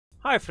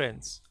Hi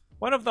friends,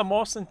 one of the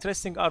most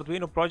interesting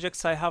Arduino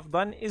projects I have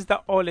done is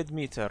the OLed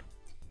meter.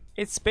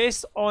 It's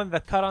based on the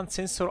current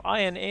sensor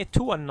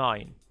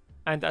INA219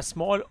 and a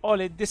small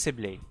OLed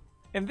display.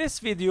 In this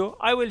video,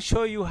 I will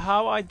show you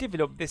how I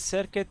developed this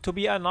circuit to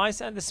be a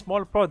nice and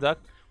small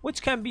product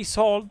which can be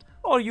sold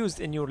or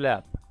used in your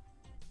lab.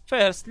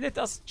 First, let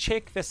us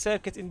check the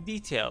circuit in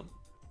detail.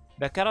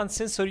 The current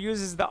sensor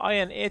uses the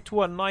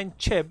INA219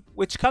 chip,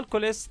 which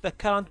calculates the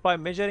current by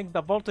measuring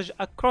the voltage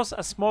across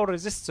a small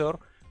resistor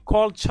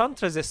called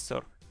shunt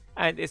resistor,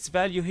 and its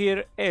value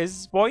here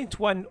is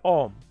 0.1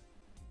 ohm.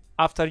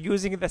 After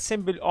using the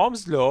simple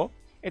Ohm's law,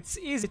 it's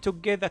easy to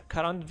get the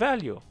current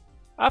value.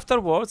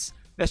 Afterwards,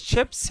 the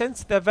chip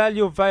sends the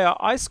value via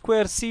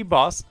I2C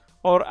bus,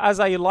 or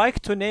as I like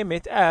to name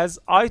it as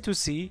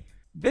I2C.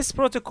 This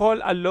protocol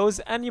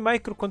allows any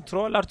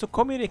microcontroller to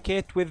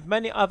communicate with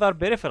many other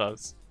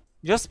peripherals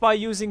just by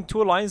using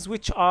two lines,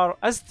 which are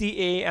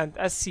SDA and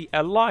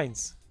SCL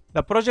lines.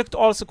 The project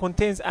also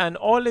contains an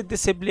OLED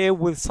display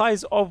with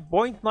size of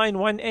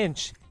 0.91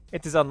 inch.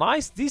 It is a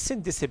nice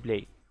decent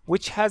display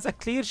which has a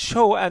clear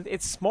show, and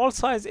its small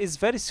size is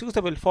very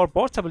suitable for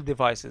portable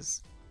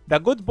devices. The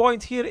good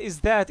point here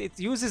is that it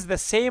uses the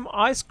same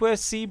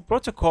I2C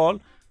protocol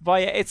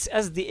via its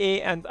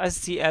SDA and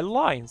SCL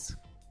lines.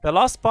 The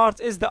last part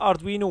is the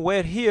Arduino,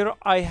 where here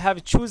I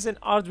have chosen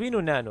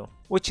Arduino Nano,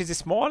 which is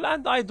small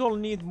and I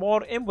don't need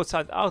more inputs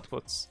and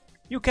outputs.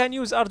 You can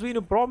use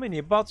Arduino Pro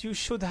Mini, but you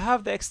should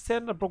have the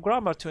external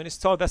programmer to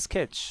install the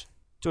sketch.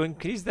 To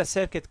increase the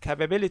circuit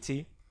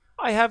capability,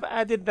 I have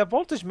added the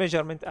voltage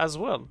measurement as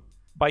well,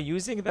 by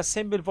using the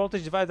simple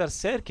voltage divider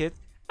circuit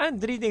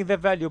and reading the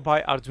value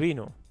by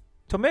Arduino.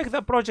 To make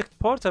the project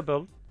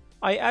portable,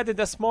 I added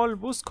a small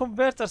boost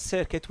converter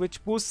circuit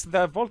which boosts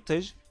the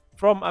voltage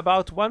from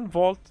about 1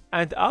 volt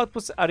and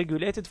outputs a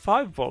regulated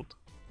 5 volt.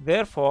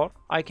 Therefore,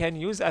 I can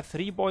use a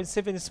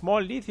 3.7 small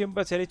lithium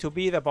battery to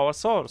be the power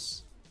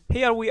source.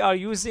 Here we are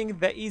using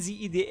the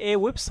EasyEDA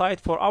website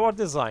for our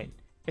design.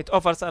 It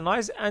offers a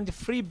nice and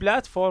free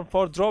platform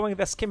for drawing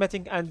the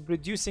schematic and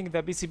producing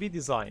the PCB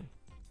design.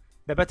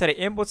 The battery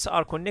inputs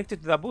are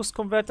connected to the boost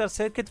converter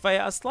circuit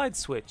via a slide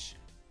switch.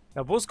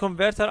 The boost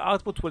converter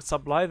output will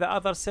supply the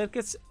other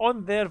circuits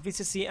on their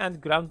VCC and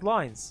ground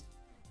lines.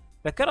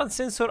 The current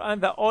sensor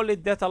and the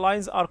OLED data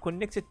lines are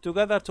connected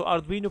together to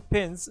Arduino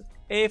pins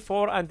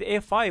A4 and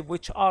A5,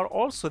 which are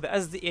also the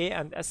SDA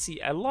and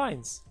SCL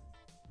lines.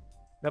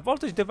 The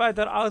voltage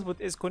divider output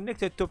is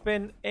connected to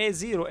pin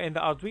A0 in the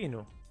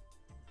Arduino.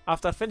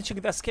 After finishing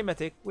the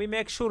schematic, we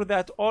make sure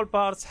that all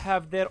parts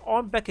have their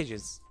own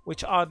packages,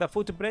 which are the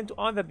footprint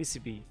on the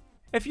PCB.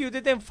 If you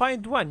didn't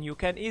find one, you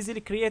can easily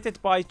create it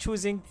by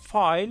choosing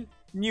File,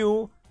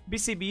 New,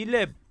 PCB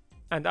Lib,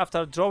 and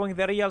after drawing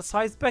the real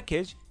size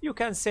package, you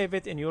can save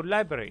it in your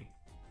library.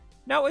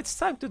 Now it's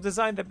time to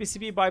design the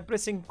PCB by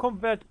pressing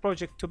Convert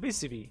Project to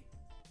PCB.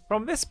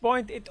 From this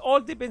point, it all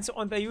depends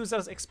on the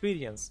user's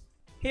experience.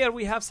 Here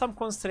we have some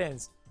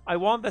constraints. I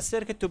want the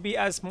circuit to be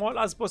as small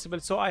as possible,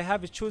 so I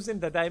have chosen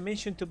the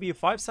dimension to be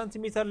 5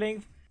 cm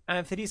length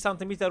and 3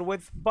 cm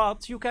width,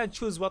 but you can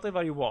choose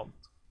whatever you want.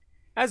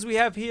 As we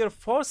have here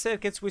 4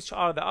 circuits, which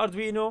are the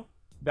Arduino,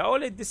 the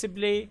OLED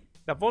display,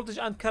 the voltage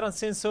and current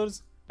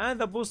sensors, and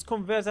the boost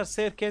converter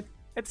circuit,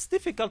 it's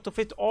difficult to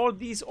fit all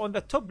these on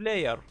the top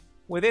layer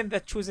within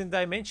the chosen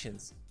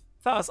dimensions.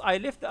 Thus, I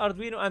left the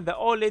Arduino and the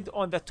OLED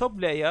on the top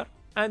layer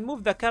and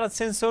move the current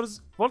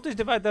sensors, voltage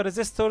divider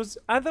resistors,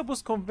 and the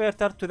boost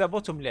converter to the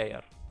bottom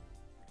layer.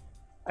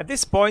 At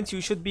this point, you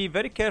should be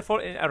very careful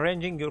in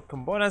arranging your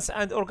components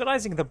and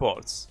organizing the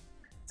boards.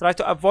 Try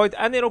to avoid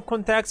any wrong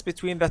contacts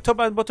between the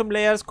top and bottom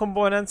layers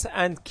components,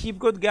 and keep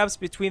good gaps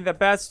between the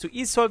pads to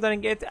ease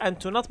soldering it and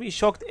to not be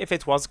shocked if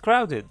it was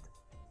crowded.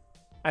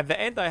 At the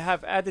end, I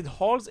have added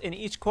holes in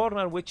each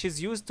corner, which is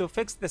used to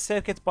fix the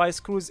circuit by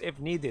screws if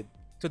needed.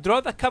 To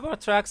draw the cover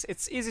tracks,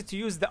 it's easy to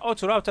use the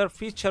auto router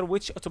feature,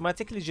 which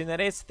automatically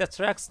generates the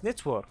tracks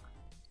network.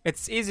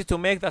 It's easy to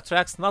make the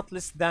tracks not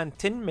less than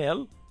 10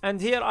 mil, and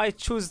here I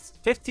choose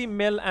 15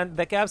 mil, and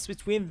the gaps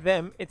between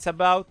them it's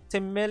about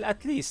 10 mil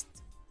at least.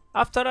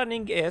 After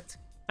running it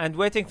and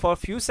waiting for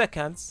a few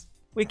seconds,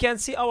 we can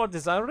see our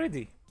design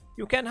ready.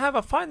 You can have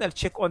a final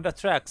check on the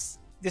tracks,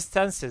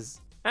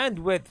 distances, and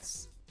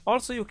widths.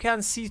 Also, you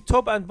can see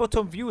top and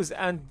bottom views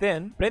and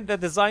then print the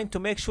design to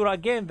make sure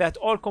again that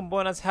all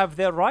components have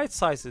their right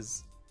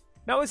sizes.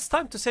 Now it's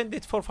time to send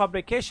it for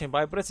fabrication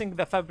by pressing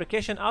the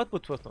fabrication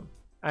output button.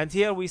 And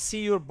here we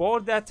see your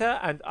board data,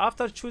 and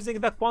after choosing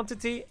the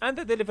quantity and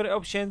the delivery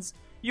options,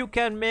 you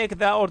can make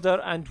the order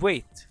and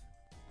wait.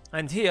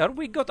 And here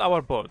we got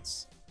our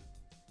boards.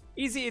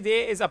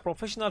 EasyEDA is a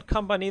professional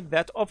company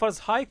that offers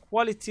high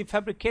quality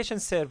fabrication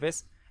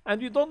service,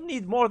 and you don't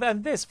need more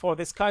than this for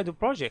this kind of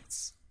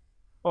projects.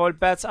 All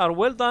paths are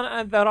well done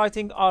and the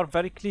writing are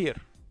very clear.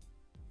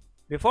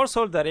 Before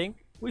soldering,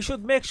 we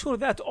should make sure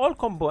that all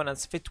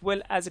components fit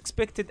well as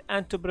expected,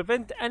 and to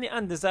prevent any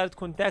undesired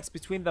contacts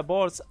between the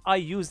boards, I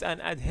used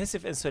an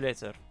adhesive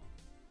insulator.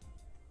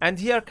 And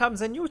here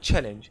comes a new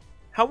challenge: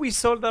 how we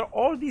solder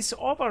all these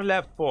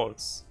overlapped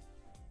boards.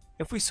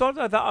 If we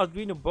solder the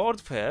Arduino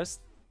board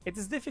first, it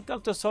is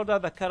difficult to solder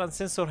the current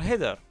sensor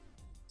header.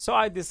 So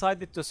I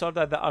decided to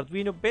solder the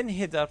Arduino pin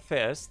header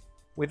first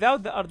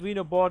without the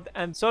Arduino board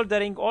and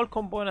soldering all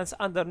components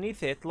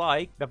underneath it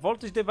like the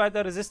voltage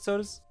divider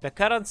resistors, the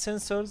current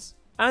sensors,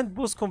 and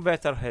boost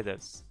converter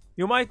headers.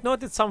 You might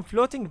notice some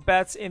floating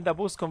pads in the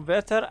boost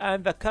converter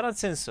and the current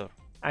sensor.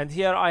 And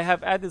here I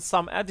have added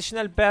some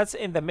additional pads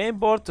in the main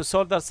board to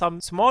solder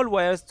some small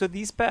wires to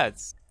these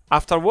pads.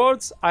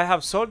 Afterwards, I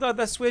have soldered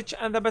the switch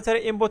and the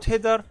battery input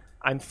header,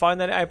 and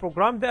finally I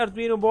programmed the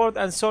Arduino board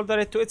and soldered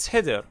it to its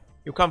header.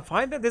 You can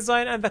find the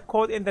design and the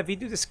code in the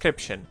video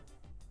description.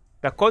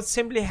 The code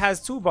simply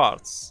has two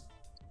parts.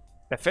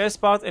 The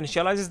first part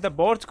initializes the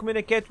board to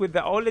communicate with the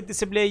OLED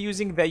display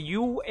using the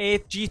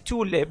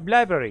U8G2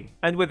 library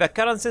and with the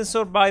current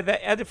sensor by the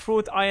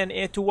Adafruit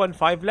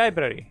INA215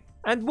 library.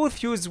 And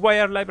both use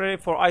wire library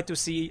for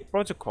I2C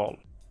protocol.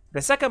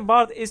 The second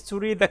part is to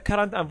read the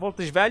current and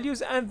voltage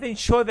values and then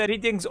show the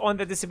readings on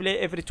the display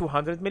every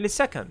 200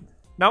 milliseconds.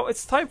 Now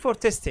it's time for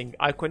testing.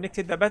 I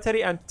connected the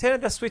battery and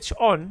turned the switch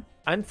on.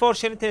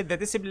 Unfortunately, the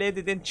display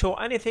didn't show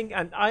anything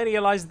and I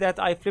realized that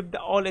I flipped the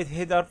OLED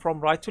header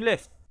from right to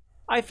left.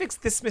 I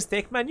fixed this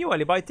mistake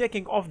manually by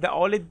taking off the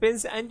OLED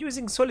pins and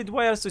using solid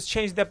wires to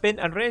change the pin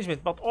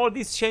arrangement, but all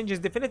these changes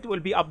definitely will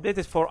be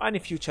updated for any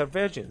future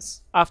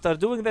versions. After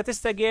doing the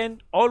test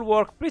again, all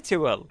worked pretty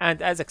well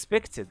and as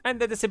expected, and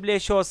the display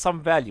shows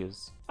some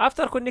values.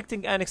 After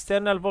connecting an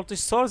external voltage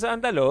source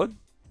and a load,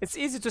 it's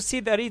easy to see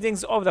the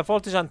readings of the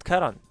voltage and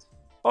current.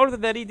 Although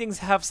the readings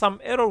have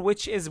some error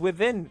which is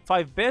within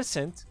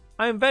 5%,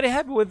 I am very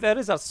happy with the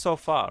results so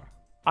far.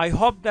 I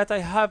hope that I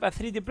have a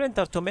 3D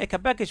printer to make a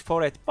package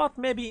for it, but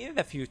maybe in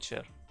the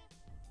future.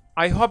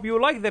 I hope you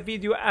liked the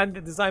video and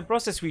the design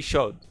process we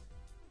showed.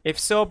 If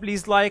so,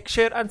 please like,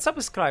 share and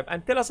subscribe,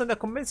 and tell us in the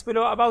comments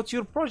below about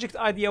your project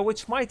idea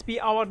which might be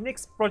our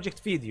next project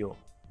video.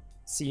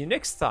 See you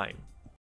next time.